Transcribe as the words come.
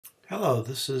Hello,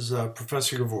 this is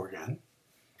Professor Gavoor again,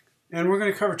 and we're going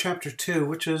to cover Chapter 2,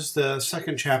 which is the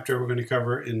second chapter we're going to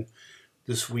cover in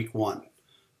this week 1.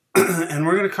 And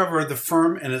we're going to cover the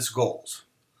firm and its goals.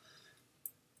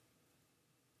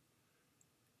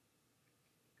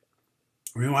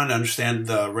 We want to understand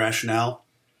the rationale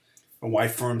of why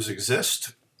firms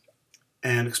exist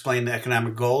and explain the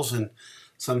economic goals and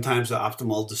sometimes the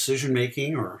optimal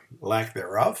decision-making or lack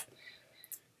thereof,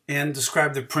 and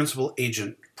describe the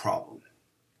principal-agent problem.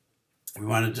 We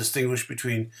want to distinguish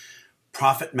between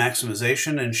profit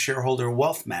maximization and shareholder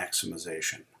wealth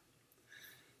maximization,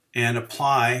 and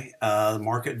apply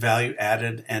market value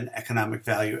added and economic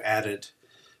value added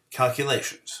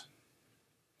calculations.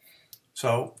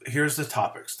 So here's the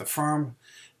topics: the firm,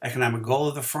 economic goal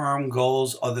of the firm,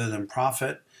 goals other than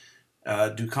profit.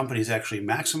 Do companies actually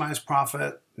maximize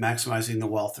profit, maximizing the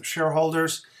wealth of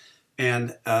shareholders,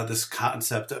 and this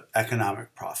concept of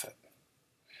economic profit.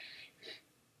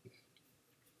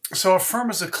 So a firm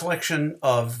is a collection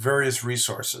of various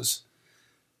resources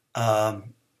that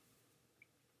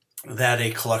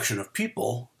a collection of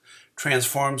people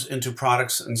transforms into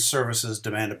products and services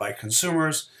demanded by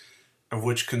consumers, of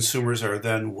which consumers are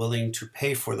then willing to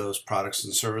pay for those products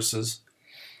and services.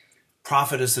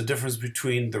 Profit is the difference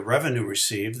between the revenue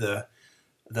received,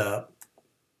 the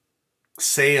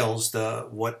sales,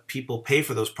 what people pay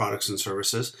for those products and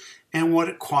services, and what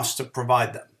it costs to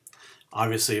provide them.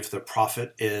 Obviously, if the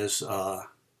profit is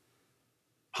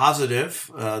positive,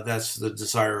 that's the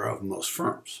desire of most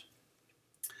firms.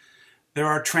 There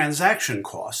are transaction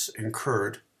costs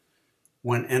incurred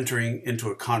when entering into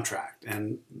a contract,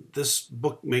 and this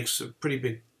book makes a pretty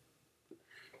big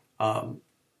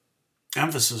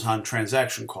emphasis on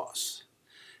transaction costs.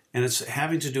 And it's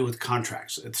having to do with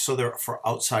contracts, so they're for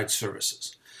outside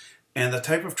services. And the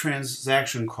type of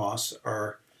transaction costs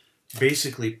are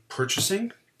basically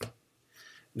purchasing,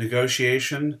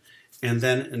 negotiation, and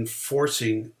then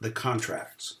enforcing the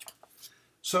contracts.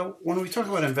 So when we talk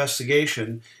about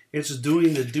investigation, it's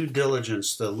doing the due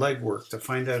diligence, the legwork, to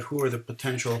find out who are the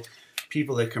potential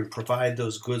people that can provide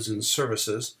those goods and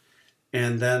services,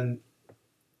 and then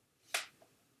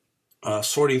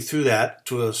sorting through that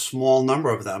to a small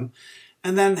number of them,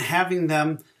 and then having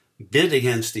them bid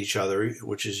against each other,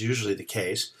 which is usually the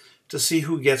case, to see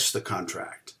who gets the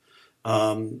contract.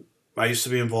 I used to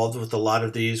be involved with a lot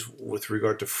of these with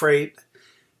regard to freight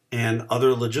and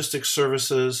other logistics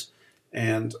services,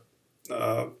 and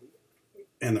the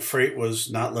freight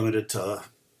was not limited to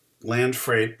land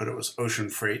freight, but it was ocean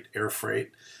freight, air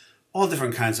freight, all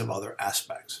different kinds of other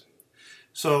aspects.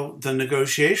 So the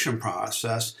negotiation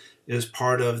process is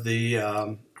part of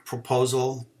the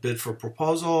proposal, bid for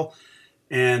proposal,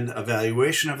 and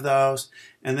evaluation of those,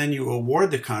 and then you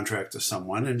award the contract to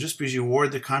someone. And just because you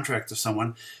award the contract to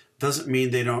someone doesn't mean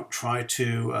they don't try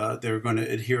to, they're going to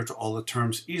adhere to all the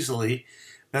terms easily.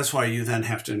 That's why you then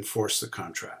have to enforce the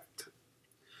contract.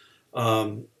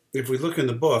 If we look in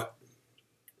the book,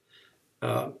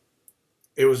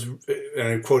 it was, and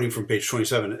I'm quoting from page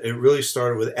 27, it really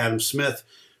started with Adam Smith,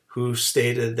 who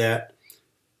stated that,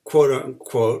 quote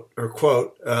unquote, or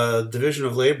quote, division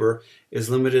of labor is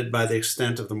limited by the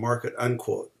extent of the market,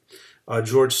 unquote.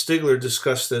 George Stigler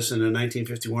discussed this in a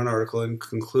 1951 article and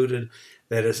concluded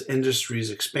that as industries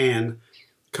expand,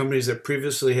 companies that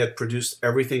previously had produced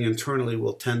everything internally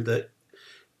will tend to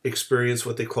experience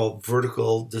what they call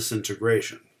vertical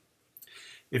disintegration.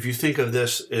 If you think of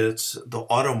this, it's the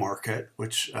auto market,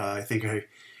 which I think I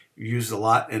used a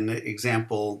lot in the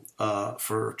example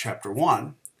for Chapter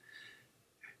 1,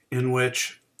 in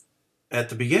which at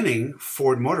the beginning,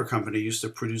 Ford Motor Company used to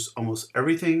produce almost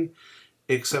everything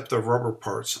except the rubber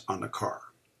parts on the car.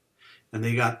 And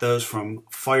they got those from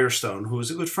Firestone, who was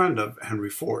a good friend of Henry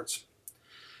Ford's.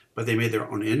 But they made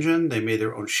their own engine, they made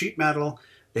their own sheet metal,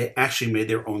 they actually made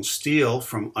their own steel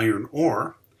from iron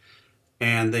ore,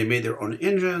 and they made their own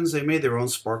engines, they made their own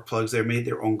spark plugs, they made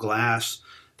their own glass,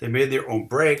 they made their own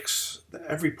brakes,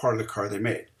 every part of the car they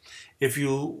made. If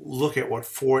you look at what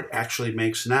Ford actually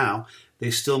makes now,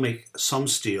 they still make some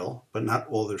steel, but not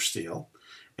all their steel,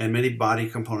 and many body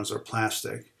components are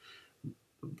plastic.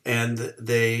 And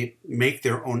they make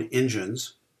their own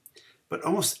engines, but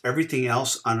almost everything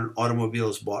else on an automobile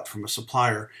is bought from a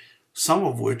supplier, some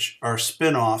of which are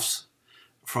spin-offs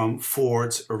from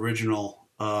Ford's original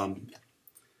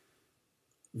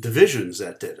divisions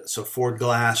that did it. So Ford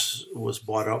Glass was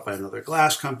bought out by another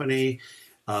glass company.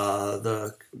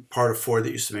 The part of Ford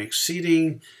that used to make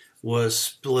seating was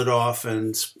split off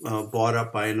and bought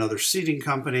up by another seating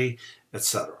company,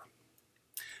 etc.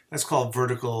 That's called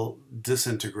vertical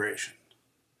disintegration.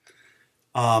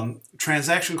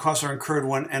 Transaction costs are incurred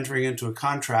when entering into a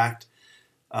contract,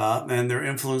 and they're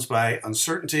influenced by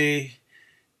uncertainty,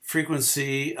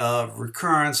 frequency of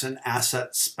recurrence, and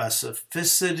asset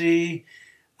specificity.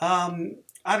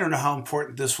 I don't know how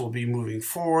important this will be moving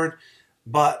forward,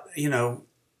 but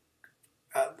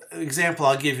example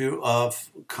I'll give you of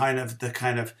the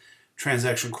kind of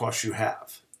transaction costs you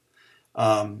have.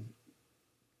 I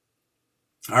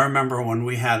remember when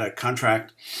we had a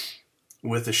contract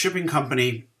with a shipping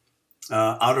company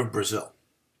out of Brazil.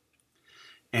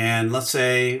 And let's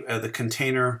say the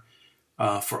container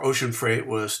for ocean freight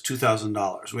was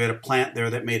 $2,000. We had a plant there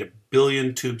that made 1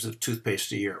 billion tubes of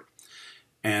toothpaste a year.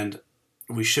 And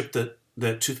we shipped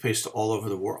that toothpaste all over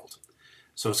the world.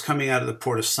 So it's coming out of the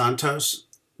port of Santos,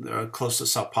 close to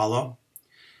Sao Paulo.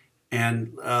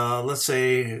 And let's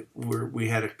say we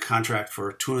had a contract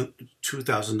for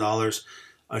 $2,000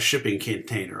 a shipping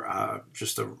container,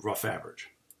 just a rough average.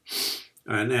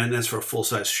 And that's for a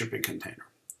full-size shipping container.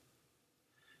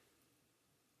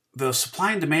 The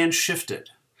supply and demand shifted.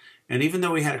 And even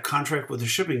though we had a contract with the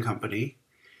shipping company,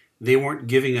 they weren't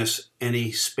giving us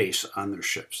any space on their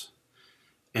ships.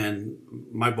 And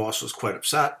my boss was quite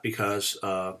upset because,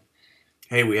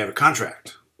 hey, we have a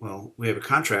contract. Well, we have a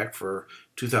contract for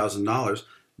 $2,000.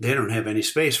 They don't have any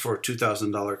space for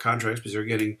 $2,000 contracts because they're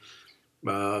getting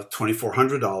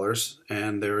 $2,400,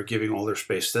 and they were giving all their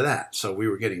space to that. So we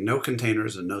were getting no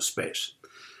containers and no space.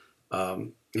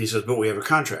 He says, but we have a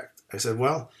contract. I said,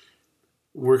 well,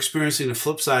 we're experiencing the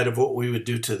flip side of what we would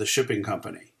do to the shipping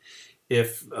company.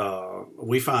 If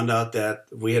we found out that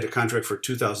we had a contract for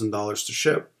 $2,000 to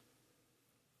ship,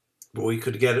 but we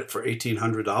could get it for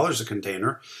 $1,800 a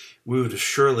container, we would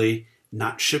surely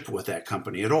not ship with that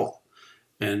company at all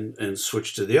and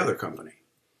switch to the other company.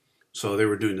 So they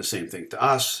were doing the same thing to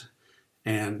us.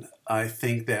 And I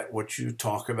think that what you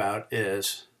talk about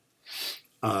is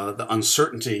the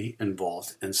uncertainty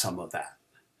involved in some of that.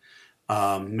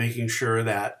 Making sure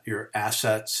that your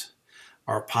assets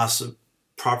are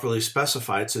properly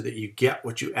specified so that you get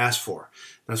what you ask for.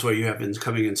 That's why you have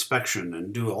incoming inspection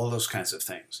and do all those kinds of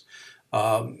things.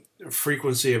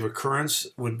 Frequency of occurrence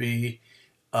would be,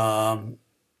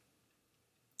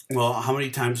 well, how many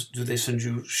times do they send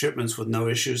you shipments with no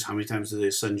issues? How many times do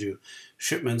they send you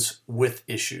shipments with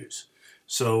issues?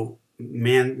 So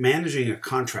managing a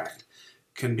contract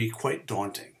can be quite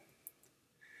daunting.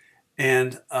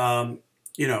 And,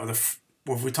 if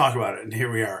we talk about it, and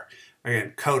here we are,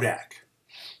 again, Kodak.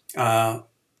 And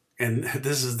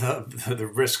this is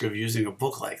the risk of using a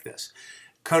book like this.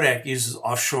 Kodak uses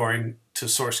offshoring to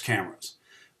source cameras.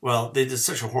 Well, they did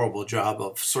such a horrible job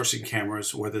of sourcing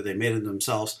cameras, whether they made them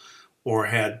themselves or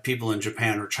had people in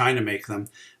Japan or China make them,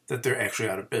 that they're actually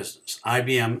out of business.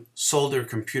 IBM sold their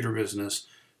computer business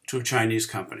to a Chinese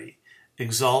company.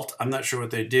 Exalt, I'm not sure what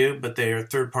they do, but they are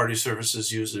third-party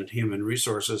services used in human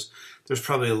resources. There's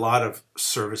probably a lot of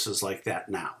services like that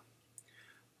now.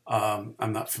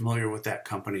 I'm not familiar with that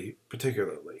company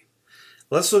particularly.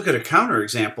 Let's look at a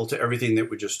counterexample to everything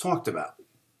that we just talked about.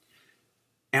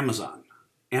 Amazon.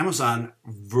 Amazon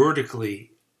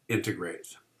vertically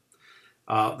integrates.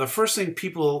 The first thing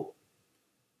people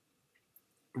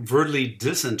vertically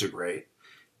disintegrate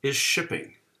is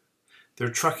shipping. They're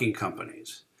trucking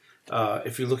companies.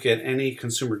 If you look at any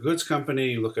consumer goods company,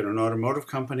 you look at an automotive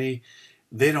company,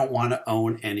 they don't want to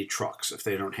own any trucks if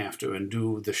they don't have to and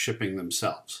do the shipping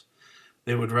themselves.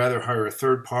 They would rather hire a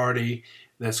third party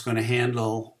that's going to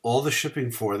handle all the shipping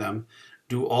for them,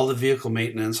 do all the vehicle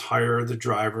maintenance, hire the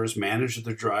drivers, manage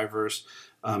the drivers,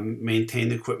 maintain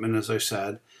the equipment, as I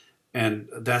said, and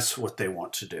that's what they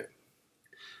want to do.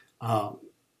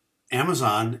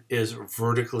 Amazon is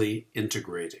vertically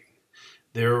integrating.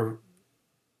 They're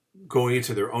going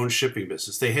into their own shipping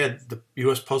business. They had the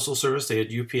U.S. Postal Service, they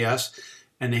had UPS,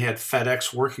 and they had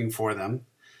FedEx working for them,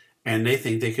 and they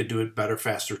think they could do it better,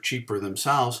 faster, cheaper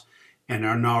themselves, and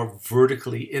are now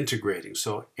vertically integrating.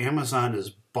 So Amazon is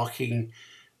bucking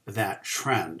that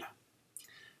trend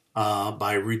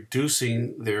by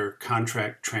reducing their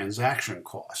contract transaction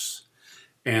costs.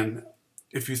 And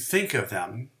if you think of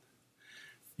them,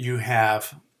 you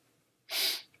have,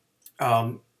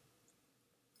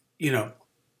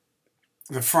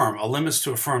 the firm. A limit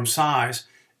to a firm's size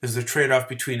is the trade-off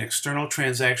between external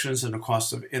transactions and the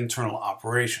cost of internal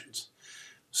operations.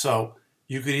 So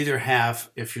you could either have,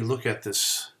 if you look at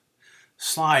this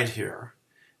slide here,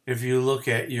 if you look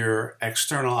at your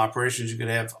external operations, you could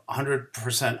have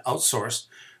 100% outsourced,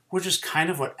 which is kind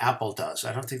of what Apple does.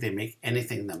 I don't think they make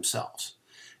anything themselves.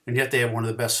 And yet they have one of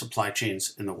the best supply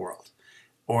chains in the world.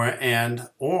 And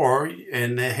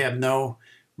they have no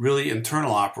really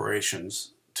internal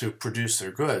operations to produce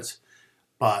their goods.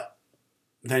 But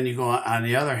then you go on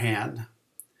the other hand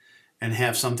and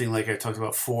have something like I talked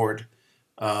about Ford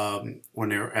when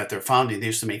they were at their founding. They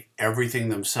used to make everything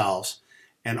themselves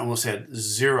and almost had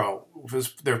zero.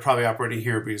 They're probably operating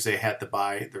here because they had to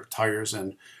buy their tires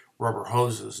and rubber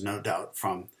hoses, no doubt,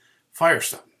 from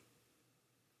Firestone.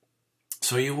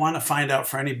 So you want to find out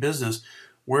for any business,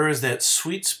 where is that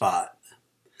sweet spot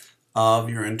of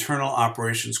your internal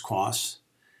operations costs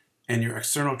and your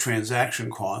external transaction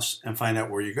costs, and find out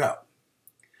where you go.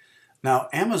 Now,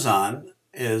 Amazon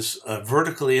is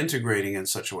vertically integrating in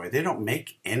such a way. They don't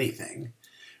make anything,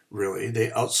 really. They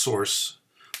outsource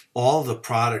all the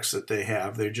products that they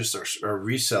have. They just are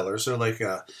resellers. They're like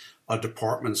a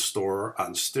department store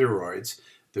on steroids.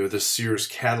 They're the Sears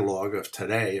catalog of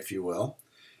today, if you will.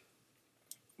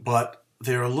 But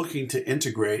they're looking to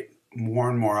integrate more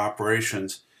and more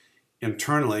operations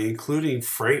internally, including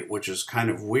freight, which is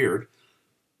kind of weird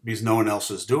because no one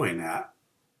else is doing that.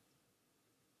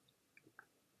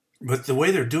 But the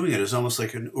way they're doing it is almost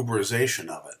like an Uberization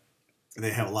of it. They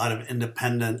have a lot of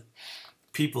independent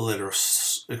people that are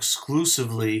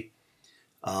exclusively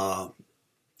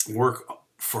work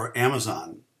for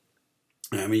Amazon.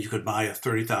 I mean, you could buy a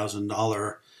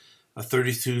 $30,000, a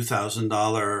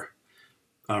 $32,000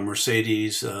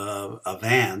 Mercedes, a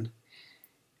van,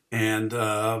 and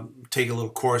take a little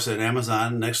course at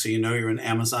Amazon. Next thing you know, you're an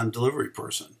Amazon delivery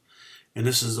person. And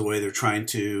this is the way they're trying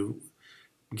to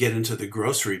get into the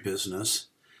grocery business,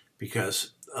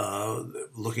 because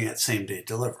looking at same-day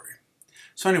delivery.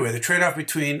 So anyway, the trade-off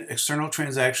between external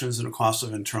transactions and the cost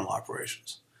of internal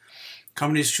operations.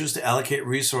 Companies choose to allocate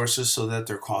resources so that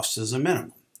their cost is a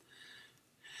minimum.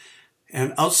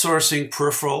 And outsourcing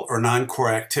peripheral or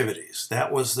non-core activities.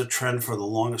 That was the trend for the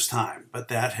longest time, but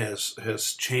that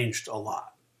has changed a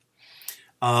lot.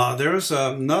 There's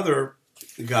another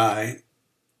guy,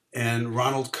 and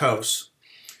Ronald Coase,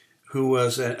 who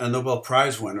was a Nobel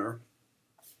Prize winner,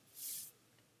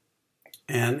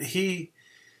 and he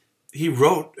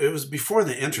wrote, it was before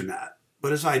the internet,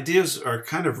 but his ideas are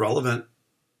kind of relevant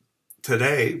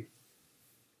today.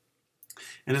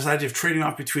 And his idea of trading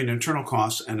off between internal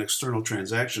costs and external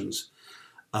transactions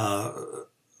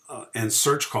and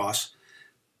search costs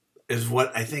is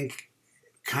what I think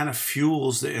kind of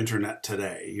fuels the internet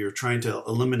today. You're trying to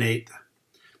eliminate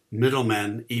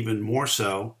middlemen even more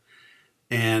so.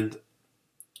 And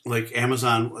like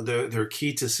Amazon, their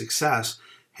key to success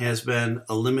has been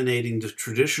eliminating the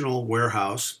traditional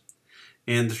warehouse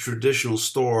and the traditional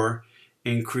store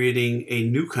and creating a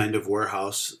new kind of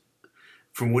warehouse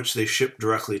from which they ship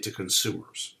directly to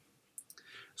consumers.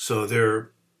 So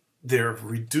they're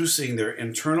reducing their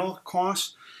internal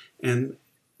costs and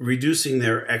reducing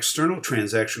their external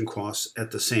transaction costs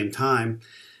at the same time,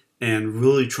 and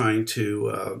really trying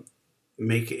to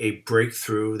make a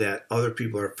breakthrough that other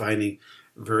people are finding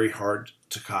very hard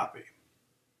to copy.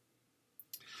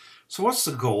 So what's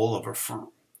the goal of a firm?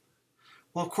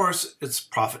 Well, of course, it's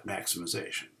profit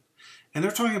maximization. And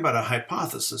they're talking about a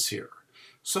hypothesis here.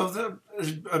 So the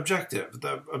objective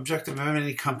of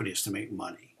any company is to make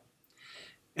money.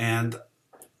 And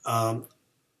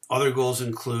other goals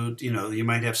include, you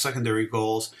might have secondary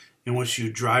goals in which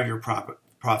you drive your profit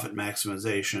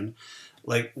maximization.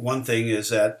 Like one thing is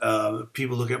that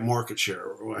people look at market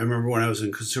share. I remember when I was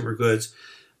in consumer goods,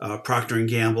 Procter &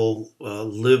 Gamble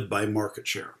lived by market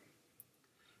share.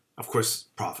 Of course,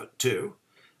 profit too.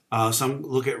 Some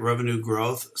look at revenue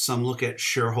growth. Some look at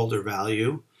shareholder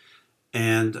value.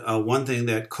 And one thing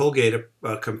that Colgate,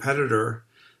 a competitor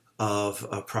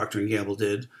of Procter & Gamble,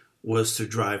 did was to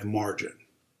drive margin.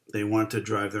 They wanted to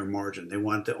drive their margin. They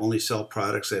wanted to only sell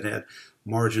products that had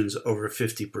margins over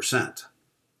 50%.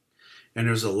 And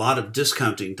there's a lot of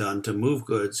discounting done to move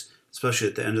goods, especially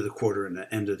at the end of the quarter and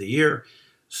the end of the year.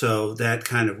 So that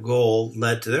kind of goal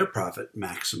led to their profit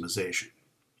maximization.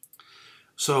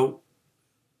 So,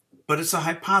 but it's a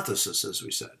hypothesis, as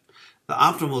we said. The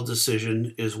optimal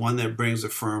decision is one that brings the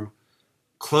firm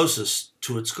closest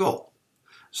to its goal.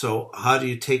 So how do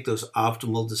you take those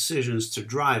optimal decisions to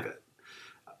drive it?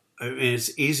 I mean,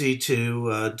 it's easy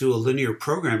to do a linear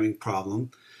programming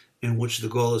problem in which the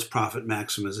goal is profit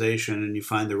maximization and you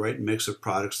find the right mix of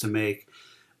products to make.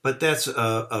 But that's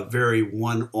a very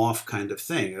one-off kind of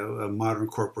thing. A modern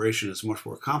corporation is much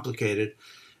more complicated,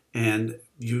 and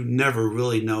you never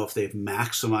really know if they've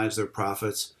maximized their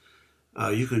profits.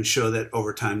 You can show that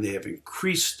over time they have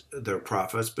increased their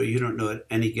profits, but you don't know at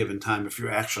any given time if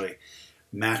you're actually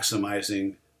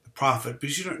maximizing the profit,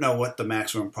 because you don't know what the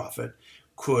maximum profit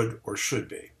could or should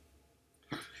be.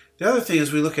 The other thing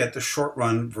is we look at the short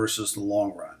run versus the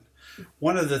long run.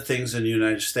 One of the things in the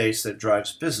United States that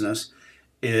drives business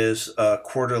is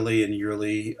quarterly and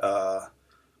yearly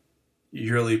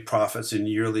profits and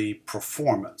yearly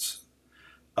performance.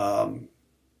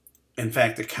 In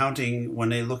fact, accounting, when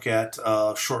they look at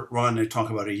short run, they talk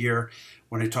about a year.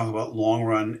 When they talk about long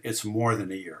run, it's more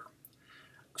than a year.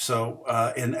 So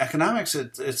in economics,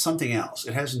 it's something else.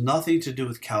 It has nothing to do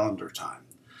with calendar time.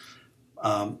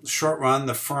 Short run,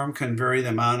 the firm can vary the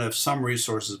amount of some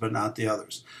resources, but not the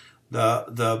others.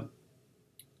 The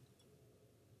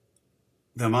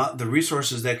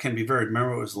resources that can be varied,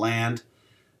 remember, it was land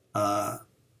and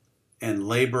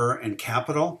labor and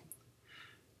capital.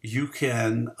 You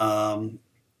can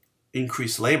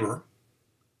increase labor,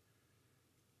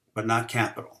 but not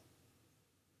capital.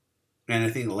 And I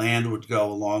think land would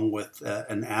go along with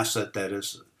an asset that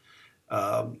is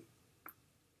kind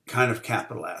of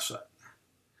capital asset.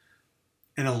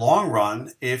 In the long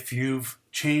run, if you've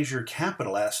changed your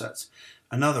capital assets,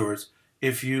 in other words,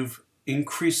 if you've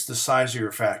increased the size of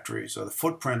your factories or the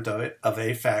footprint of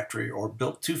a factory, or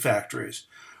built 2 factories,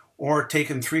 or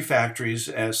taken 3 factories,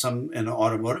 as some in the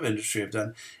automotive industry have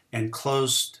done, and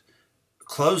closed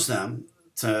them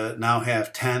to now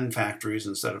have 10 factories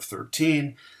instead of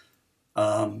 13,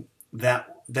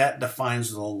 that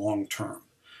defines the long term.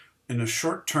 In the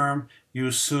short term, you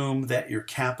assume that your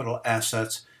capital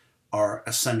assets are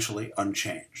essentially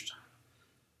unchanged.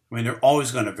 I mean, they're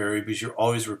always going to vary because you're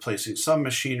always replacing some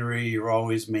machinery, you're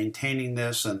always maintaining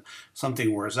this, and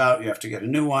something wears out, you have to get a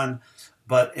new one.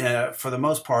 But for the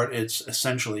most part, it's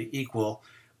essentially equal,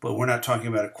 but we're not talking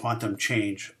about a quantum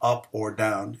change up or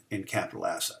down in capital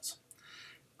assets.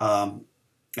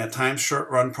 At times,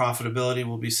 short-run profitability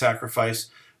will be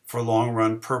sacrificed for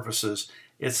long-run purposes.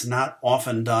 It's not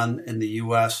often done in the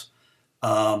U.S.,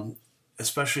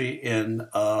 especially in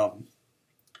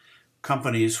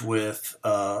companies with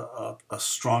a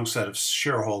strong set of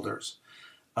shareholders.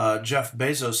 Jeff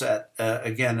Bezos,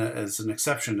 again, as an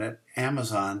exception at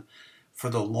Amazon, for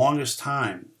the longest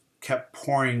time kept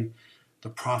pouring the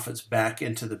profits back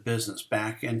into the business,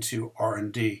 back into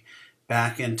R&D,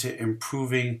 back into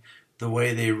improving the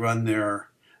way they run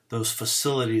those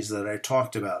facilities that I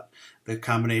talked about, the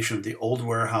combination of the old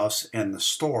warehouse and the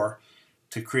store,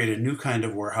 to create a new kind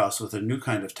of warehouse with a new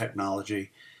kind of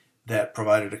technology that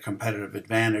provided a competitive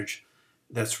advantage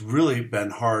that's really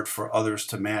been hard for others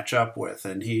to match up with.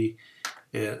 And he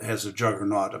has a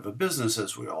juggernaut of a business,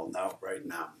 as we all know right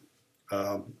now.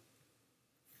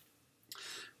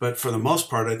 But for the most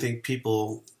part, I think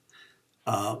people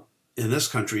in this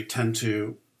country tend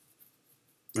to,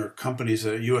 or companies,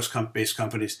 US-based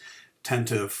companies, tend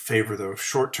to favor the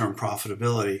short-term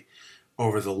profitability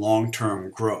over the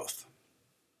long-term growth.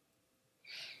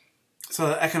 So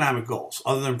the economic goals,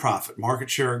 other than profit: market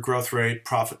share, growth rate,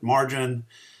 profit margin,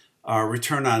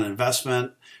 return on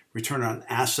investment, return on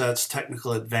assets,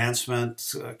 technical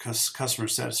advancement, customer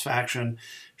satisfaction,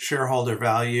 shareholder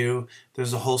value.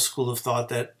 There's a whole school of thought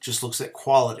that just looks at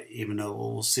quality, even though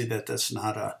we'll see that that's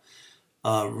not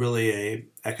really a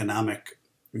economic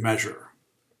measure,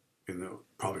 even though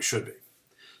it probably should be.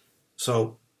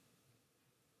 So,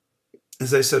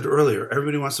 as I said earlier,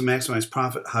 everybody wants to maximize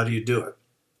profit. How do you do it?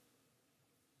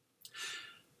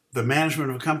 The management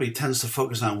of a company tends to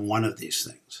focus on one of these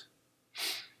things.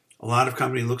 A lot of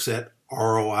company looks at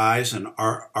ROIs and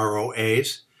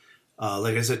ROAs.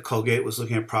 Like I said, Colgate was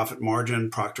looking at profit margin.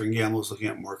 Procter & Gamble was looking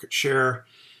at market share.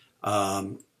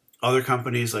 Other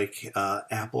companies like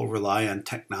Apple rely on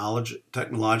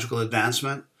technological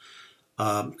advancement.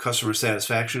 Customer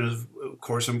satisfaction is, of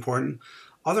course, important.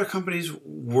 Other companies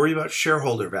worry about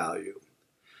shareholder value.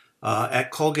 At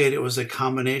Colgate, it was a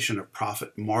combination of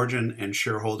profit margin and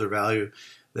shareholder value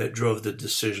that drove the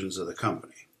decisions of the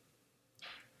company.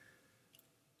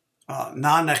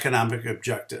 Non-economic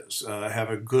objectives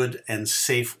have a good and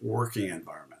safe working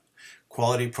environment,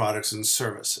 quality products and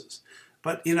services.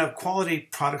 But, quality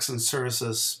products and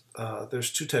services,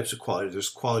 there's 2 types of quality. There's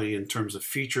quality in terms of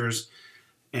features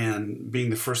and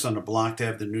being the first on the block to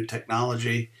have the new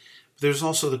technology. But there's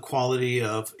also the quality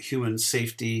of human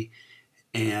safety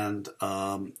and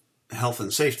health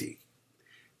and safety.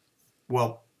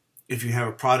 Well, if you have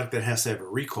a product that has to have a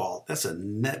recall, that's a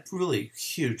really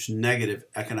huge negative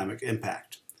economic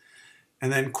impact.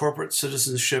 And then corporate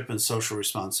citizenship and social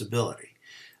responsibility.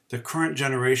 The current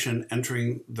generation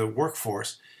entering the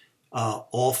workforce,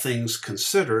 all things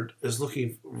considered,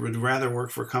 would rather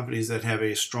work for companies that have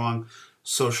a strong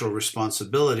social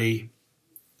responsibility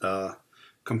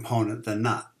component than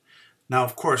not. Now,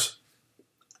 of course,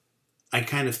 I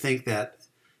kind of think that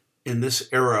in this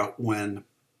era when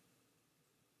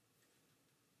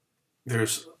there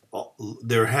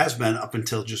has been, up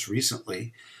until just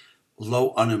recently,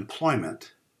 low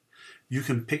unemployment, you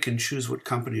can pick and choose what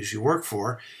companies you work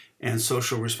for, and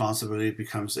social responsibility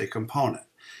becomes a component.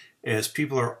 As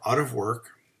people are out of work,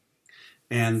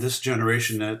 and this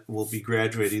generation that will be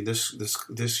graduating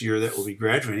this year that will be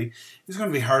graduating is going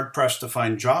to be hard pressed to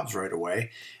find jobs right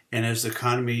away. And as the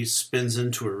economy spins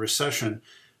into a recession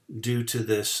due to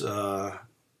this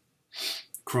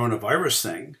coronavirus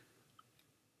thing,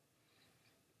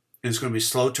 and it's going to be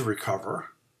slow to recover.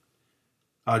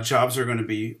 Jobs are going to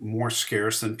be more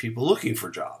scarce than people looking for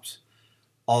jobs.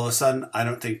 All of a sudden, I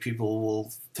don't think people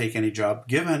will take any job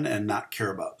given and not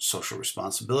care about social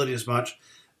responsibility as much.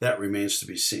 That remains to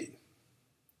be seen.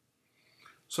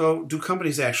 So, do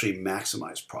companies actually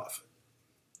maximize profit?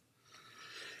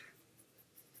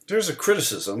 There's a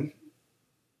criticism,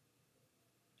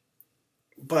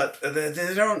 but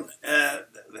they don't,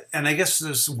 and I guess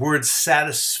this word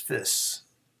satisfice,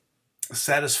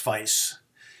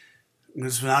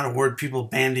 is not a word people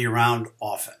bandy around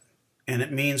often. And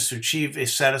it means to achieve a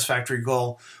satisfactory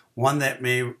goal, one that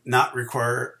may not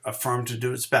require a firm to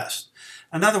do its best.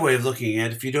 Another way of looking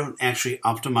at it, if you don't actually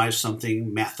optimize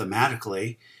something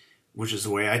mathematically, which is the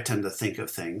way I tend to think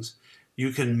of things,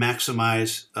 you can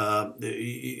maximize,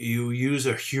 you use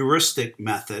a heuristic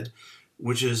method,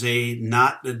 which is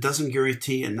it doesn't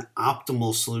guarantee an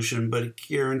optimal solution, but it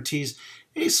guarantees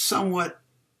a somewhat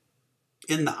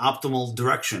in the optimal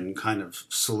direction kind of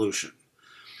solution.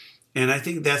 And I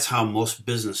think that's how most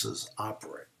businesses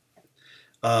operate.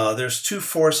 There's two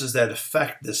forces that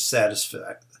affect this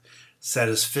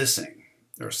satisficing,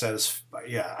 or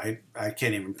I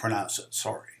can't even pronounce it,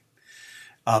 sorry.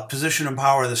 Position and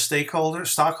power of the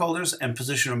stockholders, and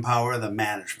position and power of the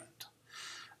management.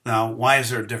 Now, why is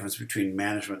there a difference between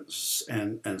management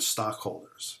and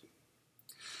stockholders?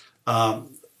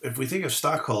 If we think of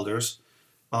stockholders,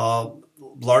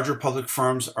 larger public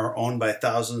firms are owned by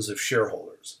thousands of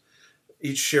shareholders.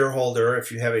 Each shareholder,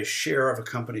 if you have a share of a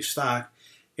company stock,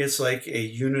 it's like a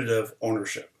unit of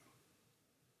ownership.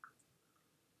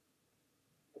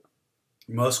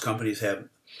 Most companies have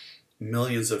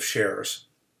millions of shares,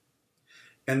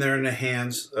 and they're in the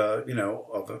hands,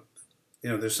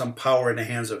 there's some power in the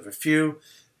hands of a few,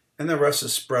 and the rest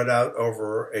is spread out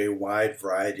over a wide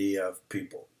variety of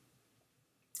people.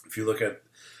 If you look at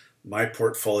my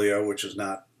portfolio, which is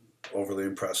not overly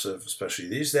impressive, especially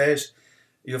these days,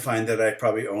 you'll find that I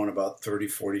probably own about 30,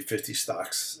 40, 50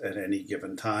 stocks at any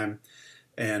given time.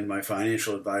 And my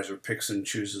financial advisor picks and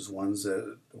chooses ones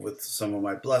that, with some of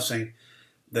my blessing,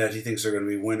 that he thinks are going to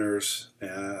be winners.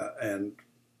 And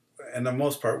the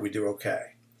most part, we do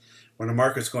okay. When the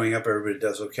market's going up, everybody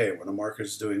does okay. When the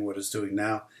market's doing what it's doing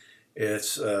now,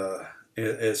 it's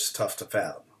tough to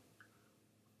fathom.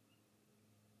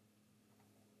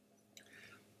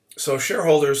 So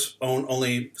shareholders own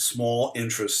only small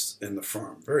interests in the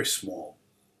firm, very small,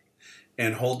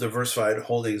 and hold diversified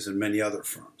holdings in many other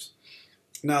firms.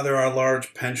 Now, there are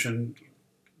large pension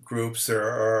groups, there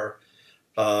are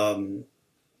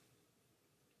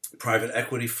private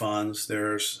equity funds,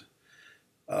 there's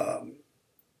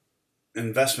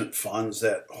investment funds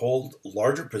that hold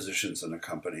larger positions in a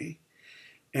company,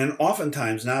 and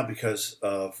oftentimes now because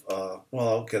of,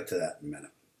 I'll get to that in a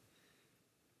minute.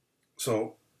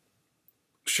 So,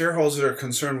 shareholders are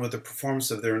concerned with the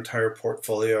performance of their entire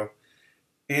portfolio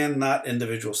and not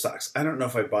individual stocks. I don't know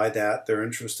if I buy that. They're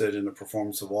interested in the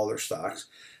performance of all their stocks.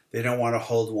 They don't want to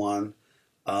hold one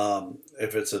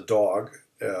if it's a dog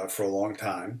for a long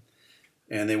time,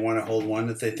 and they want to hold one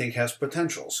that they think has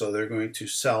potential. So they're going to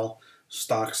sell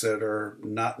stocks that are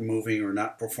not moving or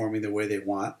not performing the way they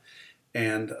want,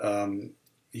 and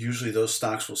usually those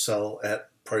stocks will sell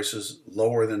at prices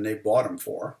lower than they bought them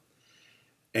for,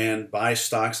 and buy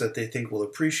stocks that they think will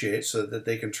appreciate so that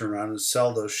they can turn around and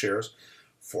sell those shares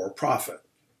for a profit.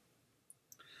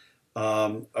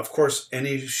 Of course,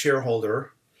 any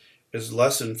shareholder is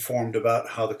less informed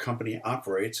about how the company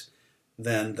operates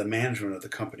than the management of the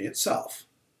company itself.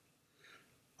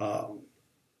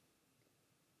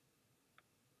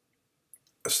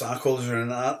 Stockholders are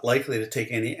not likely to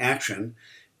take any action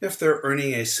if they're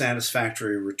earning a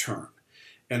satisfactory return.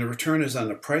 And the return is on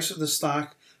the price of the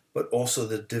stock, but also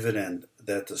the dividend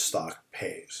that the stock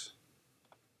pays.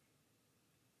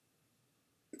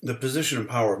 The position and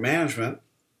power of management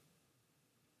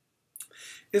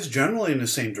is generally in the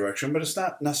same direction, but it's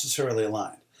not necessarily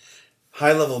aligned.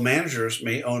 High-level managers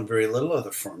may own very little of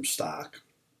the firm's stock,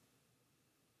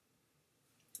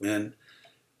 and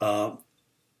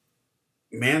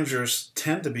managers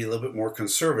tend to be a little bit more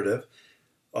conservative,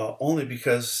 only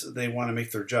because they want to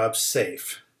make their jobs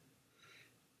safe.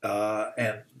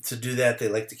 And to do that, they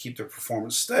like to keep their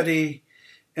performance steady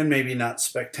and maybe not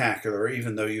spectacular,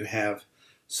 even though you have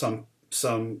some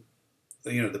some,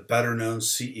 the better known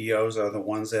CEOs are the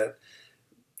ones that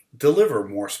deliver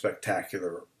more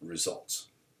spectacular results.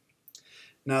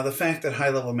 Now, the fact that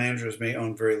high-level managers may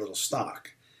own very little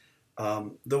stock,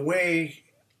 the way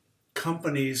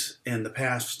companies in the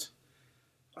past,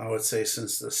 I would say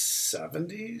since the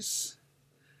 70s,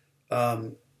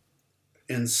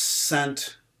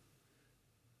 incent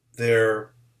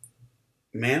their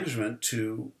management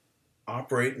to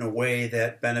operate in a way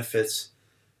that benefits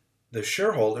the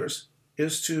shareholders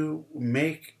is to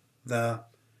make the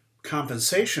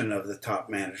compensation of the top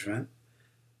management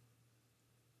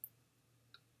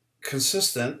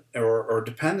consistent or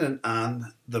dependent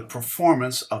on the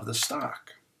performance of the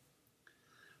stock.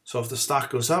 So if the stock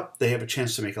goes up, they have a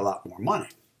chance to make a lot more money.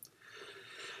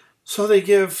 So they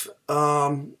give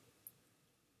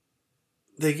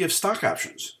stock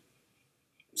options.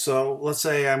 So let's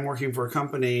say I'm working for a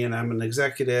company and I'm an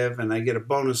executive and I get a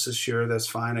bonus this year. That's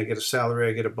fine. I get a salary.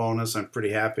 I get a bonus. I'm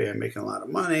pretty happy. I'm making a lot of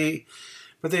money.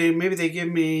 But maybe they give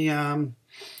me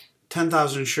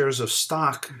 10,000 shares of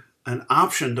stock, an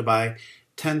option to buy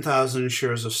 10,000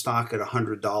 shares of stock at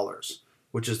 $100,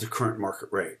 which is the current market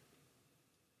rate.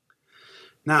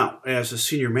 Now, as a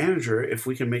senior manager, if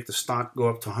we can make the stock go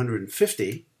up to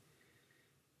 150,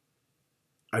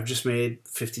 I've just made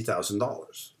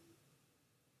 $50,000.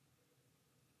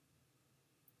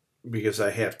 Because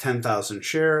I have 10,000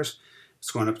 shares,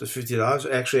 it's going up to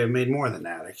 $50. Actually, I've made more than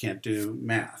that. I can't do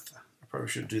math. I probably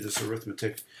should do this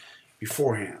arithmetic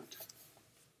beforehand.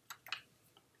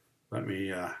 Let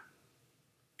me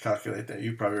calculate that.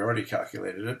 You probably already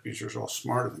calculated it because you're all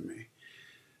smarter than me.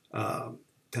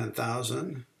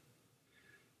 10,000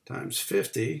 times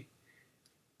 50,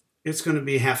 it's going to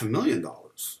be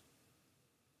 $500,000.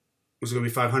 It's going to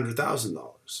be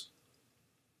 $500,000.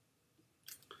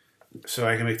 So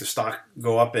I can make the stock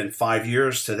go up in 5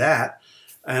 years to that,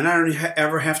 and I don't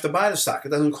ever have to buy the stock. It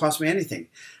doesn't cost me anything.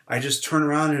 I just turn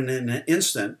around and in an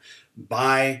instant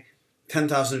buy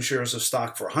 10,000 shares of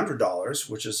stock for $100,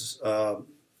 which is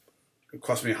it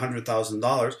cost me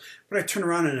 $100,000. But I turn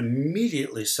around and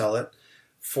immediately sell it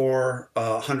for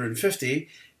 $150,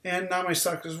 and now my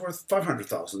stock is worth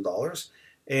 $500,000.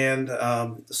 And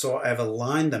so I've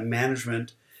aligned the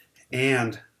management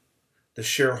and the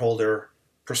shareholder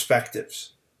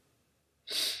perspectives.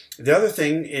 The other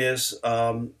thing is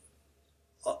a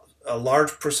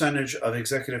large percentage of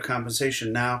executive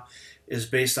compensation now is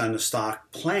based on the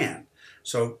stock plan.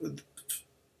 So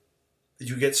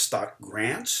you get stock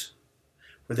grants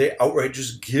where they outright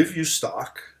just give you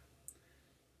stock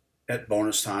at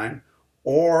bonus time,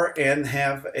 and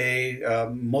have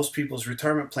most people's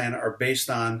retirement plan are based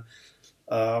on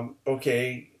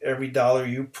okay, every dollar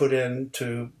you put in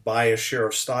to buy a share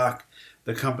of stock,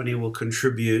 the company will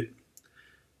contribute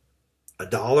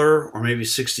 $1 or maybe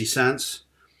 60 cents.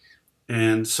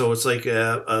 And so it's like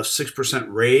a 6%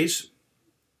 raise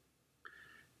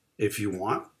if you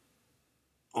want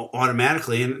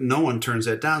automatically, and no one turns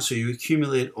that down. So you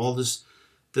accumulate all this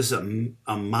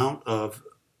amount of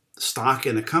stock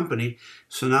in a company.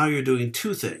 So now you're doing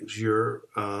two things. You're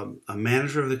a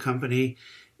manager of the company,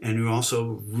 and you're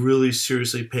also really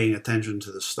seriously paying attention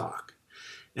to the stock.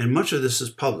 And much of this is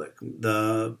public.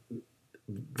 The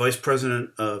vice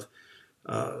president of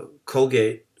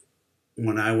Colgate,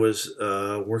 when I was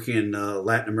working in the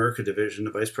Latin America division,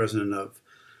 the vice president of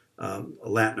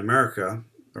Latin America,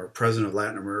 or president of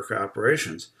Latin America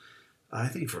operations, I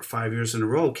think for 5 years in a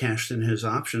row, cashed in his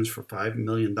options for $5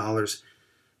 million.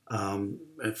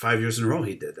 And 5 years in a row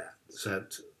he did that. So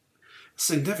that's a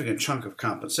significant chunk of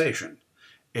compensation.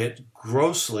 It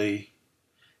grossly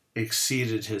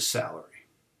exceeded his salary.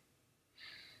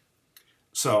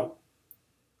 So,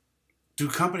 do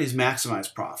companies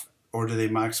maximize profit, or do they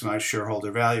maximize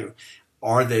shareholder value?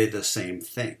 Are they the same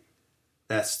thing?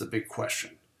 That's the big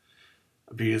question.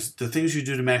 Because the things you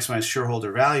do to maximize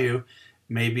shareholder value,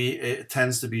 maybe it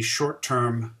tends to be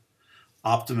short-term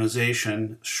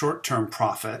optimization, short-term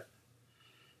profit,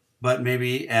 but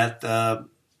maybe at the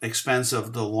expense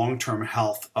of the long-term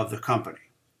health of the company.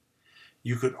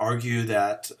 You could argue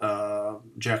that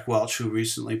Jack Welch, who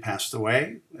recently passed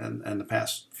away in the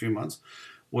past few months,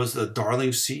 was the darling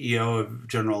CEO of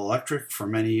General Electric for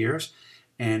many years,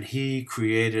 and he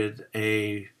created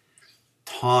a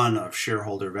ton of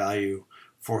shareholder value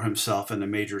for himself and the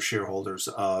major shareholders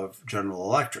of General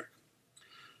Electric.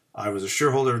 I was a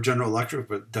shareholder of General Electric,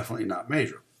 but definitely not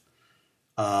major.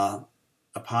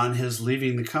 Upon his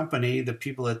leaving the company, the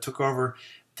people that took over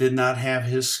did not have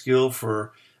his skill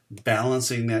for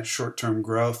balancing that short-term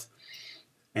growth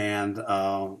and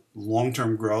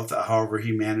long-term growth, however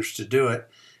he managed to do it.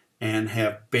 and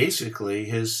have basically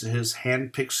his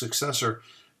hand-picked successor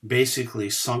basically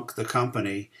sunk the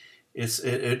company.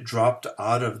 It dropped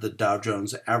out of the Dow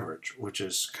Jones average, which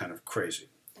is kind of crazy.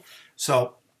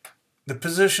 So the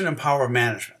position and power of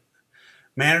management.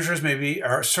 Managers may be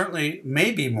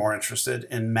more interested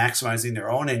in maximizing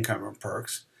their own income and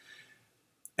perks,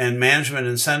 and management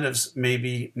incentives may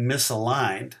be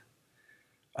misaligned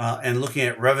and looking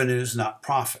at revenues, not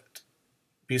profit.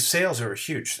 Because sales are a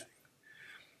huge thing.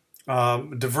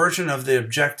 Diversion of the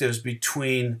objectives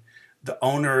between the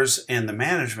owners and the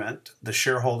management, the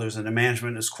shareholders and the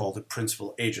management, is called the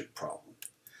principal agent problem.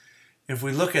 If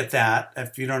we look at that,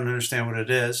 if you don't understand what it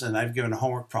is, and I've given a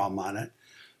homework problem on it,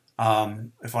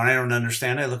 if I don't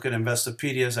understand it, I look at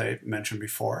Investopedia, as I mentioned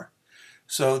before.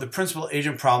 So the principal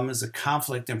agent problem is a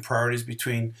conflict in priorities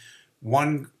between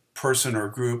one person or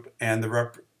group and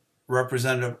the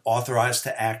representative authorized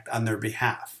to act on their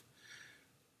behalf.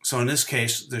 So in this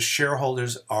case, the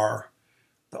shareholders are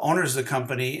the owners of the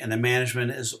company, and the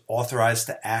management is authorized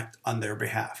to act on their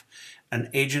behalf. An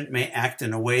agent may act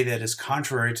in a way that is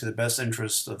contrary to the best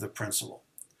interests of the principal.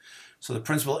 So the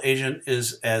principal agent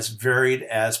is as varied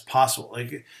as possible.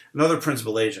 Like another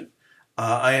principal agent,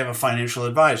 I have a financial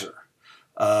advisor.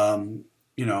 I'm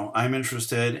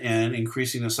interested in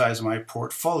increasing the size of my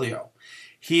portfolio.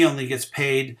 He only gets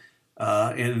paid,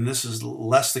 and this is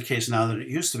less the case now than it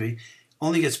used to be,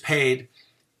 only gets paid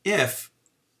if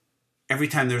every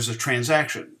time there's a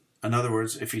transaction. In other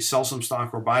words, if he sells some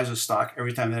stock or buys a stock,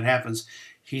 every time that happens,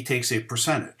 he takes a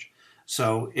percentage.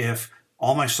 So if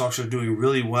all my stocks are doing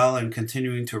really well and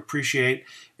continuing to appreciate,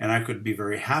 and I could be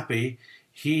very happy,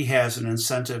 he has an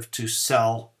incentive to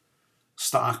sell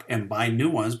stock and buy new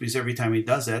ones, because every time he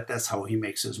does that, that's how he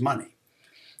makes his money.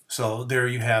 So there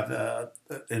you have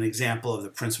an example of the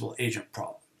principal agent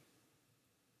problem.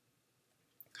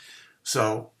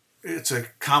 So it's a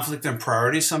conflict in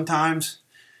priorities sometimes,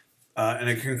 and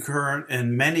it can occur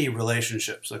in many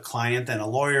relationships, a client and a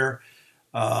lawyer,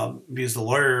 because the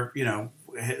lawyer,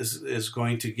 is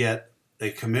going to get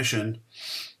a commission.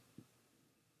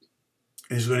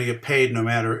 He's going to get paid no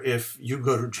matter if you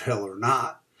go to jail or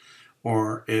not,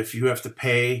 or if you have to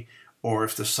pay, or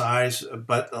if the size.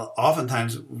 But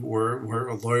oftentimes,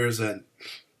 where lawyers and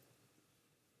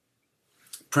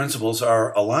principals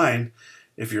are aligned,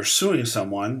 if you're suing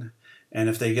someone, and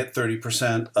if they get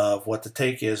 30% of what the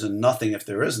take is and nothing if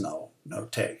there is no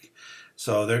take.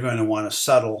 So they're going to want to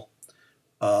settle.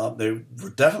 They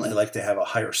would definitely like to have a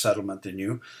higher settlement than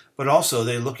you, but also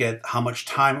they look at how much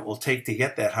time it will take to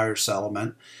get that higher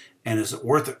settlement, and is it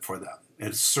worth it for them?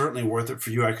 It's certainly worth it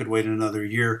for you. I could wait another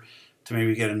year to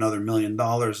maybe get another $1 million in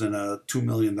a $2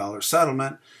 million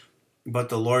settlement, but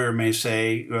the lawyer may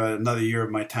say another year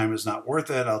of my time is not worth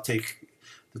it. I'll take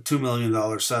the $2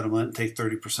 million settlement, take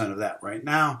 30% of that right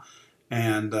now,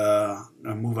 and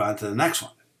move on to the next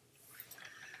one.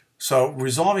 So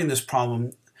resolving this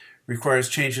problem requires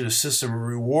changing the system of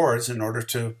rewards in order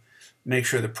to make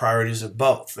sure the priorities of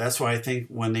both. That's why I think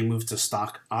when they move to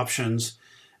stock options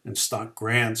and stock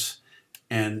grants,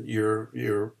 and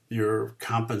your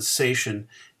compensation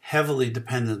heavily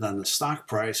dependent on the stock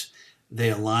price, they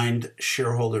aligned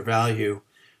shareholder value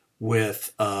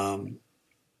with that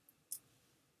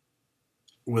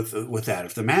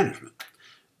of the management.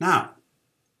 Now,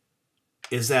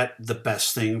 is that the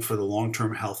best thing for the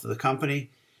long-term health of the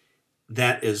company?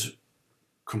 That is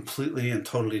completely and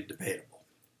totally debatable.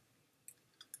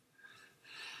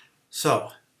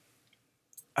 So,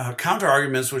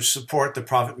 counter-arguments which support the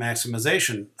profit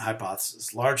maximization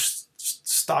hypothesis. Large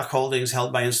stock holdings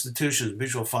held by institutions,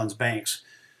 mutual funds, banks,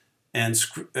 and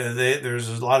there's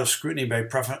a lot of scrutiny by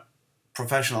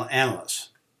professional analysts.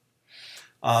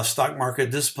 Stock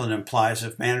market discipline implies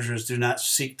if managers do not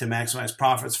seek to maximize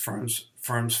profits,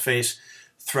 firms face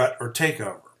threat or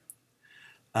takeover.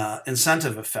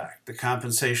 Incentive effect. The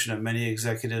compensation of many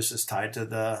executives is tied to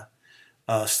the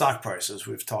stock prices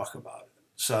we've talked about.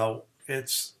 So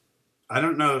I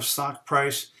don't know if stock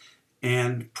price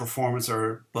and performance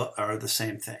are the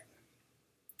same thing.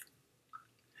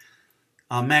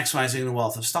 Maximizing the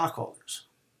wealth of stockholders.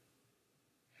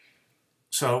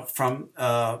 So from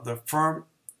the firm,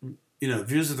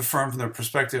 views of the firm from the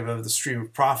perspective of the stream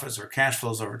of profits or cash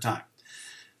flows over time.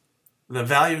 The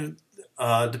value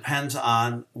depends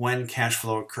on when cash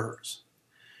flow occurs.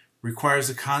 Requires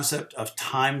the concept of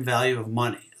time value of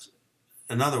money.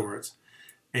 In other words,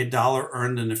 a dollar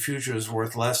earned in the future is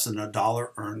worth less than a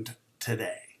dollar earned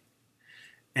today.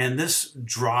 And this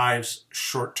drives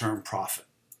short-term profit,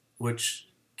 which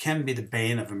can be the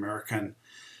bane of American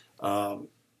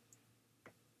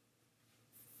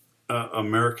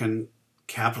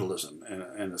capitalism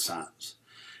in a sense.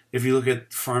 if you look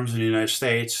at firms in the United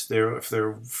States, if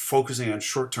they're focusing on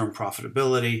short-term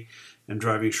profitability and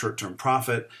driving short-term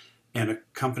profit, and a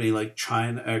country like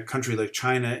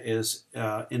China is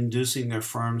inducing their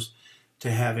firms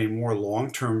to have a more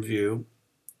long-term view.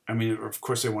 I mean, of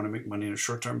course, they want to make money in the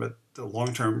short term, but the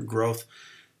long-term growth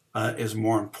is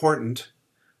more important.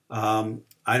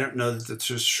 I don't know that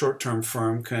this short-term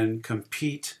firm can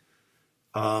compete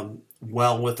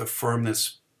well with a firm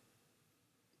that's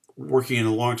working in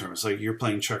the long term. It's like you're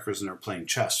playing checkers and they're playing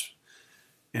chess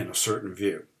in a certain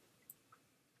view.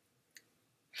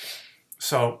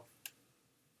 So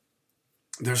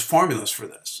there's formulas for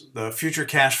this. The future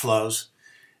cash flows,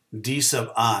 D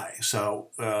sub I, so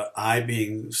I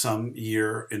being some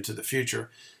year into the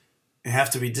future, have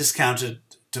to be discounted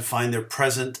to find their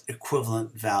present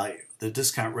equivalent value. The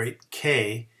discount rate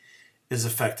K is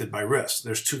affected by risk.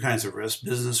 There's two kinds of risk: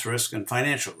 business risk and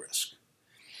financial risk.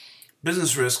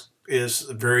 Business risk is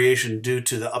variation due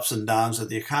to the ups and downs of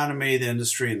the economy, the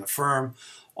industry, and the firm.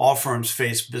 All firms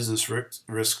face business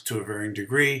risk to a varying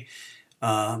degree,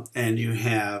 and you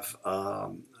have there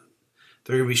are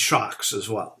going to be shocks as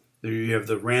well. You have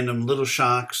the random little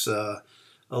shocks, a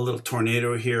little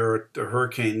tornado here, a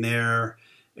hurricane there,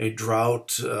 a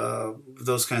drought,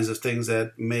 those kinds of things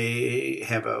that may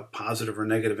have a positive or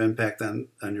negative impact on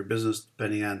your business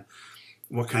depending on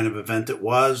what kind of event it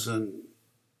was and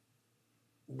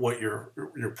what your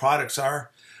products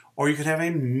are. Or you could have a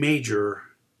major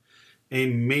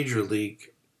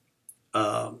league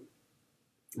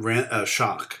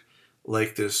shock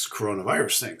like this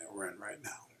coronavirus thing that we're in right now.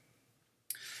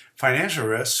 Financial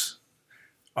risks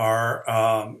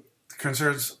are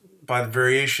concerns by the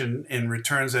variation in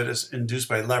returns that is induced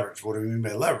by leverage. What do we mean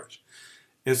by leverage?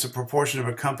 It's a proportion of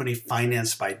a company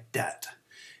financed by debt.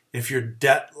 If your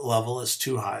debt level is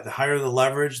too high, the higher the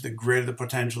leverage, the greater the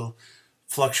potential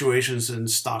fluctuations in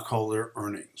stockholder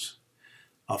earnings.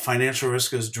 Financial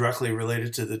risk is directly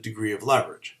related to the degree of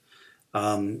leverage.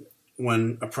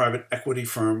 When a private equity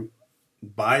firm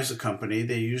buys a company,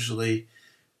 they usually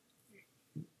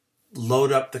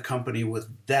load up the company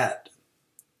with debt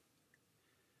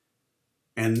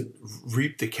and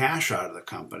reap the cash out of the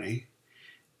company,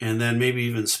 and then maybe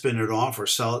even spin it off or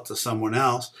sell it to someone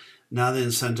else. Now the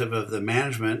incentive of the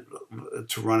management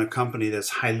to run a company that's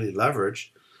highly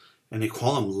leveraged, and they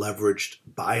call them leveraged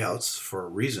buyouts for a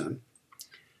reason,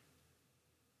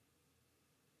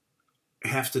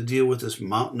 have to deal with this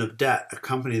mountain of debt. A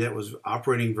company that was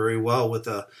operating very well with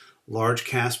a large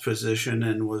cash position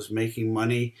and was making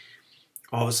money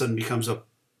all of a sudden becomes a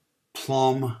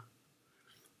plum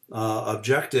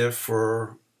objective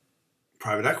for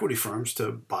private equity firms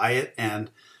to buy it and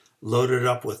load it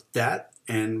up with debt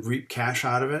and reap cash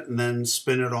out of it and then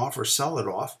spin it off or sell it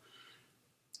off.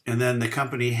 And then the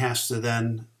company has to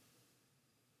then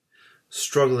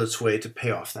struggle its way to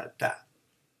pay off that debt.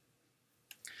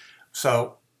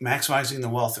 So maximizing the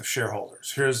wealth of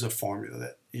shareholders. Here's the formula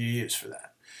that you use for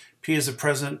that. P is the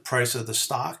present price of the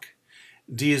stock.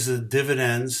 D is the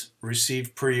dividends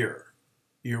received per year.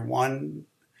 Year 1,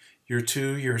 year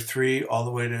 2, year 3, all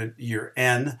the way to year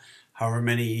N, however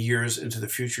many years into the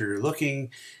future you're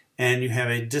looking. And you have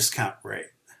a discount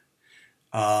rate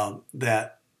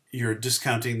that you're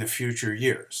discounting the future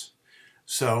years.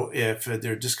 So if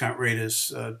their discount rate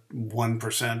is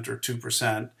 1% or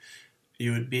 2%,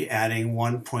 you would be adding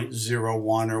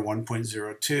 1.01 or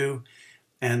 1.02.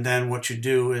 And then what you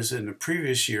do is in the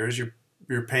previous years, you're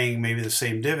paying maybe the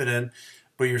same dividend,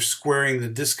 but you're squaring the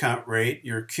discount rate,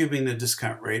 you're cubing the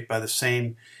discount rate by the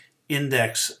same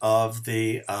index of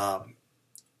the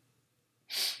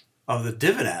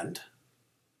dividend.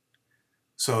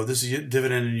 So this is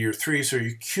dividend in year 3, so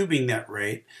you're cubing that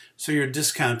rate. So you're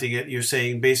discounting it. You're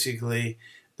saying basically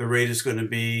the rate is going to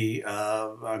be,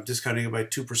 I'm discounting it by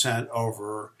 2%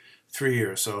 over 3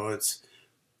 years. So it's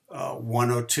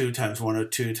 102 times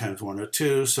 102 times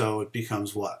 102. So it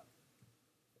becomes what?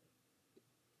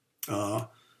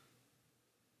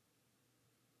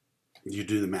 You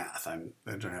do the math. I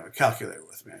don't have a calculator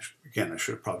with me. I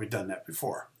should have probably done that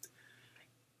before.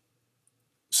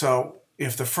 So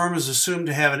if the firm is assumed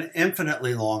to have an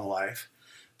infinitely long life,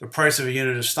 the price of a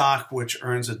unit of stock which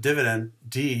earns a dividend,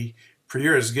 D, per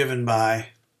year is given by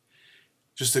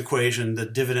just the equation, the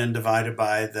dividend divided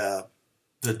by the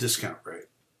discount rate.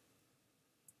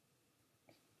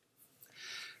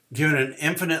 Given an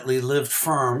infinitely lived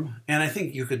firm, and I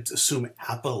think you could assume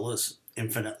Apple is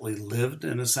infinitely lived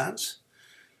in a sense,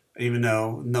 even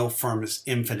though no firm is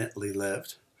infinitely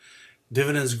lived.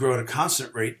 Dividends grow at a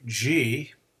constant rate,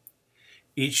 G,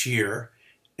 each year,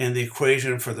 and the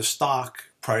equation for the stock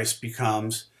price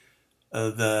becomes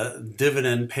the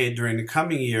dividend paid during the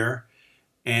coming year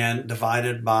and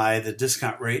divided by the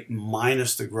discount rate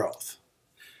minus the growth.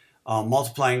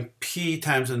 Multiplying P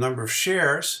times the number of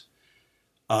shares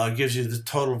gives you the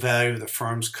total value of the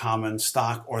firm's common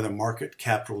stock, or the market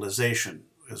capitalization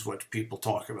is what people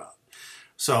talk about.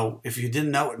 So if you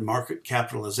didn't know what market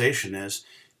capitalization is,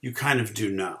 you kind of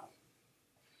do now.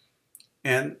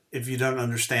 And if you don't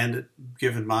understand it,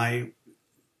 given my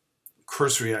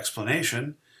cursory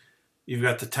explanation, you've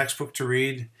got the textbook to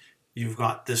read, you've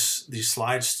got these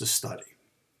slides to study.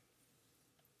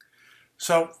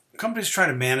 So companies try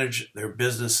to manage their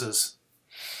businesses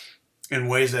in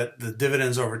ways that the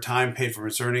dividends over time paid from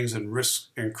its earnings and risks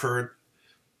incurred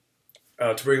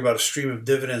to bring about a stream of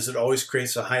dividends that always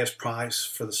creates the highest price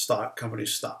for the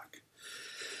company's stock.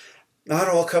 Not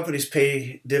all companies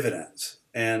pay dividends,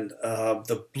 and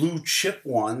the blue chip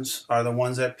ones are the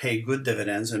ones that pay good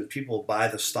dividends, and people buy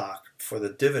the stock for the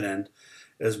dividend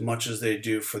as much as they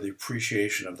do for the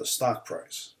appreciation of the stock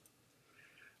price.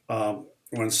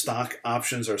 When stock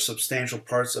options are substantial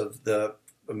parts of the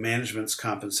management's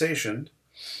compensation,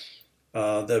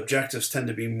 the objectives tend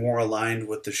to be more aligned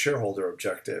with the shareholder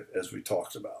objective, as we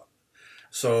talked about.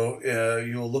 So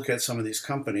you'll look at some of these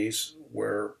companies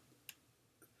where,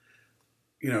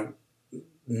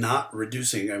 not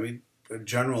reducing. I mean,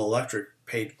 General Electric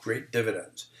paid great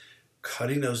dividends.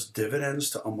 Cutting those dividends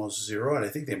to almost zero, and I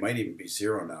think they might even be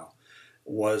zero now,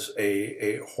 was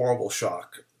a horrible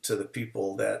shock to the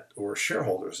people that were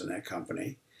shareholders in that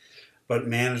company. But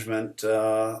management,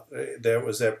 there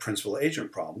was that principal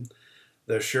agent problem.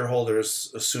 The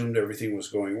shareholders assumed everything was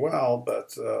going well,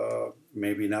 but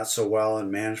maybe not so well,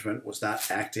 and management was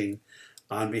not acting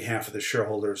on behalf of the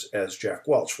shareholders as Jack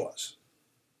Welch was.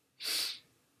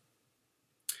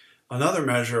 Another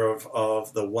measure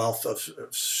of the wealth of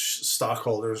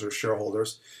stockholders or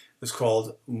shareholders is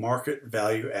called market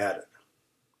value added.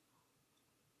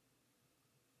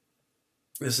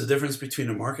 It's the difference between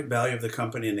the market value of the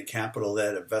company and the capital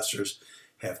that investors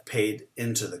have paid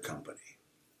into the company.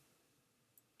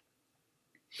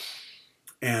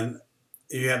 And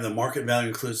you have the market value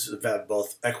includes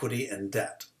both equity and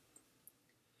debt.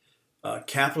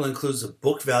 Capital includes the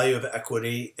book value of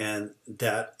equity and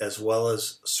debt, as well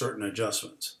as certain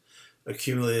adjustments,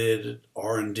 accumulated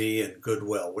R&D and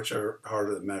goodwill, which are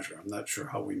harder to measure. I'm not sure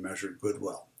how we measure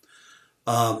goodwill.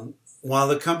 While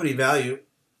the company value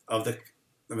of the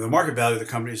market value of the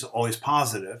company is always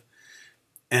positive,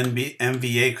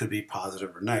 MVA could be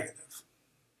positive or negative.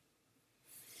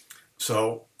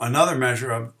 So another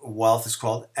measure of wealth is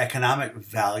called economic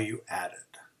value added.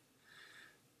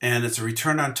 And it's a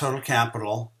return on total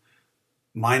capital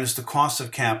minus the cost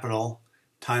of capital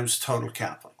times total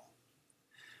capital.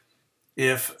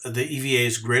 If the EVA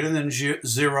is greater than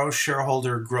zero,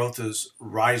 shareholder growth is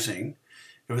rising.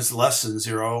 If it's less than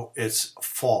zero, it's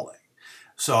falling.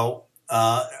 So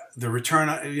the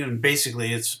return,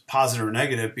 basically it's positive or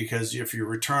negative, because if your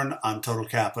return on total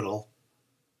capital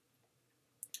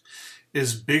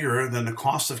is bigger than the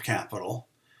cost of capital,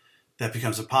 that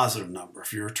becomes a positive number.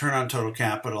 If your return on total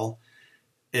capital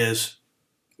is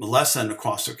less than the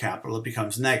cost of capital, it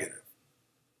becomes negative.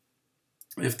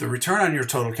 If the return on your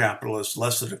total capital is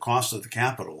less than the cost of the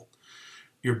capital,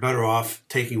 you're better off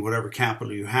taking whatever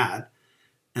capital you had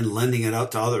and lending it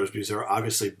out to others, because they're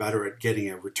obviously better at getting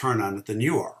a return on it than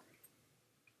you are.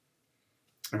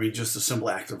 I mean, just the simple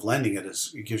act of lending it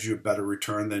gives you a better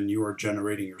return than you are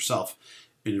generating yourself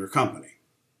in your company.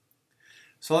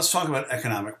 So let's talk about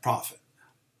economic profit.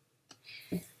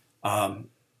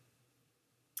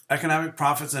 Economic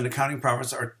profits and accounting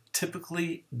profits are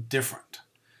typically different.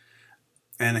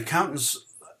 And accountants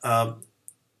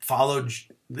follow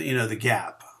the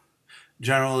gap,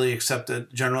 general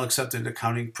accepted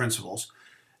accounting principles,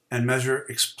 and measure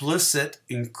explicit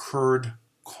incurred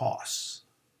costs.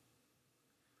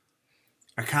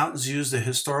 Accountants use the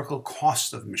historical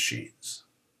cost of machines.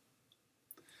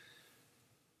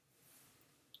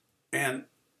 And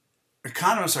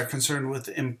economists are concerned with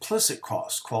implicit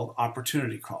costs called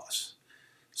opportunity costs.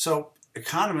 So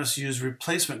economists use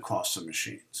replacement costs of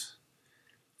machines.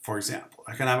 For example,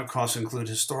 economic costs include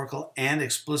historical and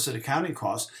explicit accounting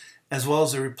costs, as well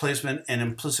as the replacement and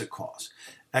implicit costs.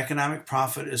 Economic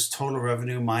profit is total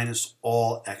revenue minus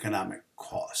all economic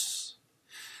costs.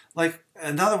 Like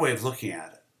another way of looking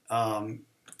at it, I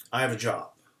have a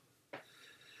job.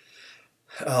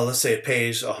 Let's say it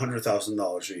pays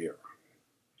 $100,000 a year.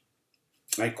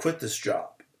 I quit this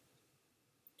job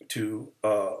to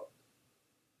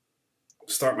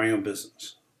start my own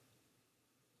business.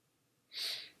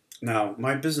 Now,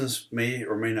 my business may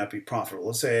or may not be profitable.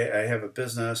 Let's say I have a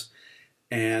business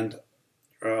and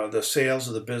the sales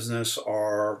of the business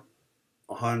are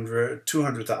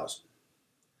 200,000.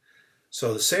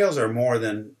 So the sales are more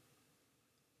than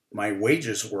my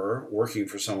wages were working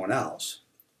for someone else.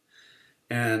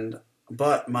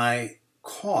 But my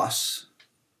costs,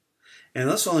 and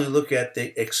let's only look at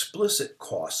the explicit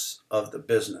costs of the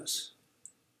business,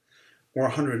 were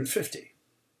 150.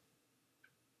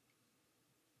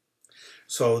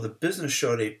 So the business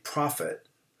showed a profit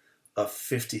of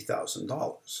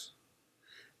 $50,000.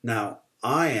 Now,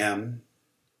 I am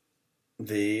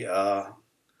the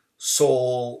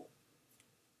sole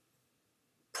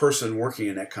person working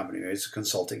in that company. Maybe it's a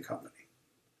consulting company.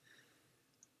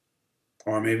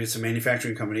 Or maybe it's a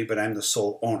manufacturing company, but I'm the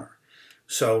sole owner.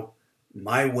 So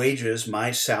my wages,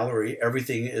 my salary,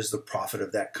 everything is the profit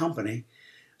of that company.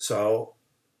 So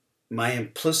my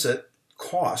implicit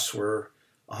costs were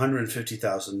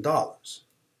 $150,000.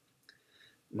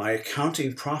 My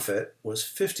accounting profit was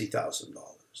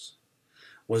 $50,000.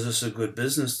 Was this a good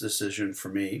business decision for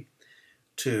me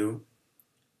to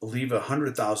leave a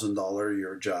 $100,000 a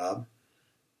year job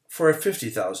for a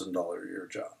 $50,000 a year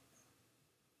job?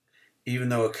 Even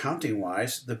though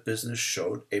accounting-wise, the business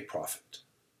showed a profit.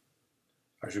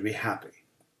 I should be happy.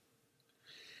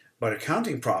 But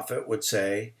accounting profit would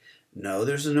say, no,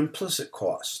 there's an implicit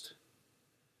cost.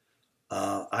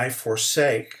 I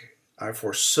forsook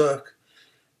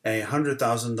a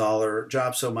 $100,000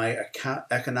 job, so my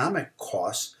economic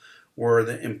costs were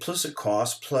the implicit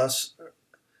cost plus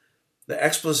the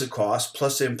explicit cost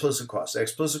plus the implicit cost. The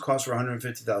explicit costs were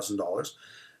 $150,000.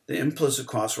 The implicit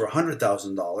costs were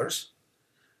 $100,000.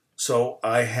 So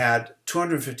I had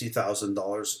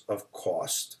 $250,000 of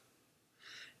cost,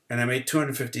 and I made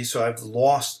 $250,000, so I've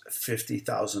lost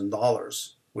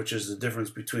 $50,000, which is the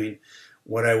difference between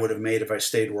what I would have made if I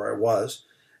stayed where I was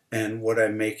and what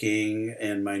I'm making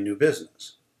in my new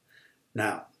business.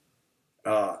 Now,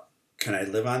 can I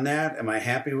live on that? Am I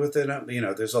happy with it? You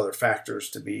know, there's other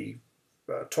factors to be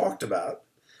talked about,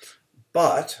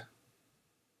 but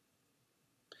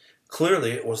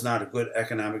clearly it was not a good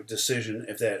economic decision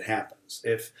if that happens.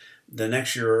 If the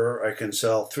next year I can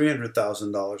sell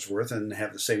 $300,000 worth and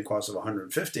have the same cost of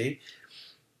 $150,000,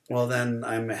 well, then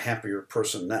I'm a happier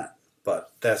person then.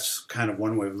 But that's kind of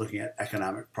one way of looking at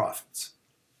economic profits.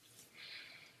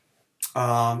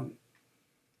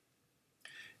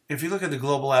 If you look at the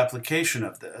global application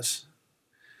of this,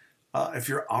 if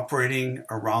you're operating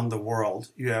around the world,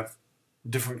 you have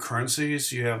different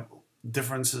currencies, you have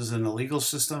differences in the legal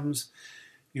systems,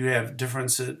 you have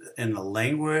differences in the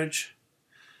language.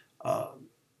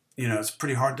 You know, it's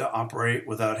pretty hard to operate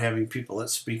without having people that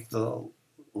speak the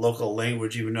local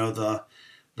language, even though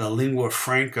the lingua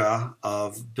franca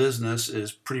of business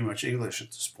is pretty much English at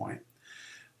this point.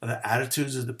 The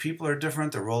attitudes of the people are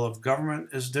different. The role of government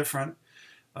is different.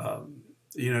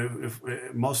 You know, if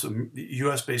most of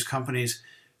U.S.-based companies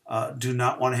do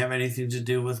not want to have anything to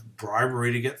do with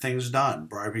bribery to get things done,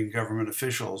 bribing government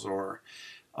officials or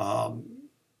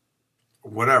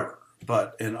whatever.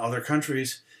 But in other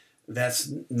countries,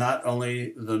 that's not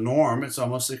only the norm, it's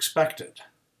almost expected.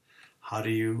 How do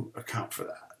you account for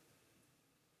that?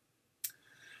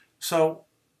 So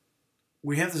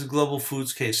we have this global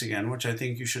foods case again, which I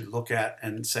think you should look at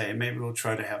and say, maybe we'll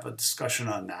try to have a discussion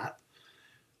on that.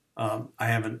 I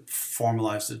haven't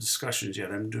formalized the discussions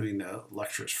yet. I'm doing the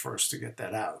lectures first to get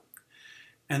that out.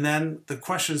 And then the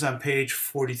questions on page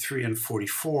 43 and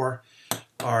 44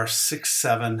 are 6,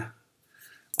 7,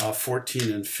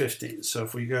 14, and 15. So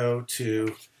if we go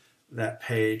to that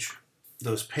page,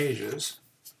 those pages,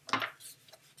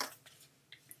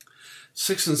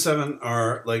 6 and 7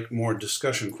 are like more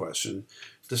discussion question.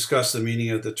 Discuss the meaning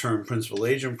of the term principal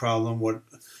agent problem.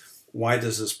 Why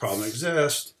does this problem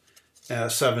exist?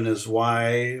 7 is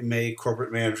why may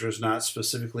corporate managers not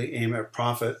specifically aim at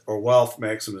profit or wealth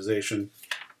maximization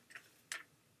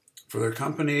for their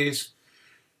companies?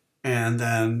 And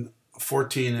then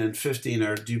 14 and 15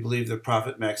 are, do you believe the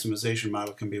profit maximization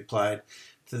model can be applied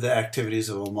to the activities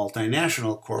of a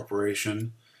multinational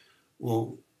corporation?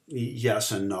 Well,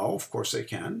 yes and no, of course they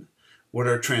can. What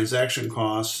are transaction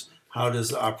costs? How does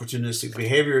the opportunistic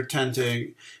behavior tend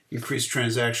to increase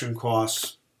transaction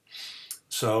costs?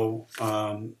 So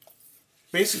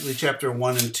basically chapter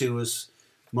 1 and 2 is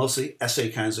mostly essay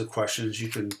kinds of questions. You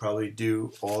can probably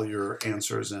do all your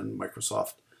answers in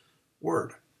Microsoft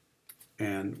Word,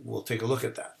 and we'll take a look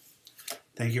at that.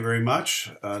 Thank you very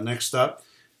much. Next up,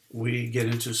 we get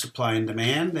into supply and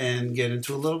demand and get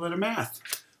into a little bit of math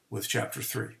with chapter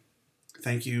 3.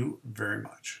 Thank you very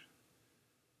much.